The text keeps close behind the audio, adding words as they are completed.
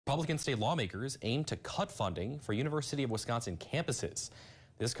Republican state lawmakers aim to cut funding for University of Wisconsin campuses.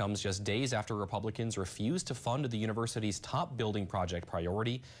 This comes just days after Republicans refused to fund the university's top building project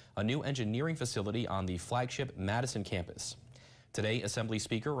priority, a new engineering facility on the flagship Madison campus. Today, Assembly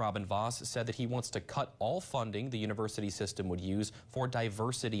Speaker Robin Vos said that he wants to cut all funding the university system would use for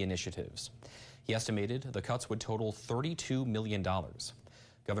diversity initiatives. He estimated the cuts would total $32 million.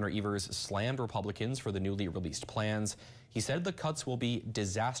 Governor Evers slammed Republicans for the newly released plans. He said the cuts will be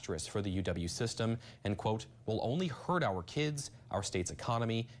disastrous for the UW system and, quote, will only hurt our kids, our state's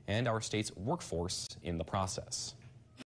economy, and our state's workforce in the process.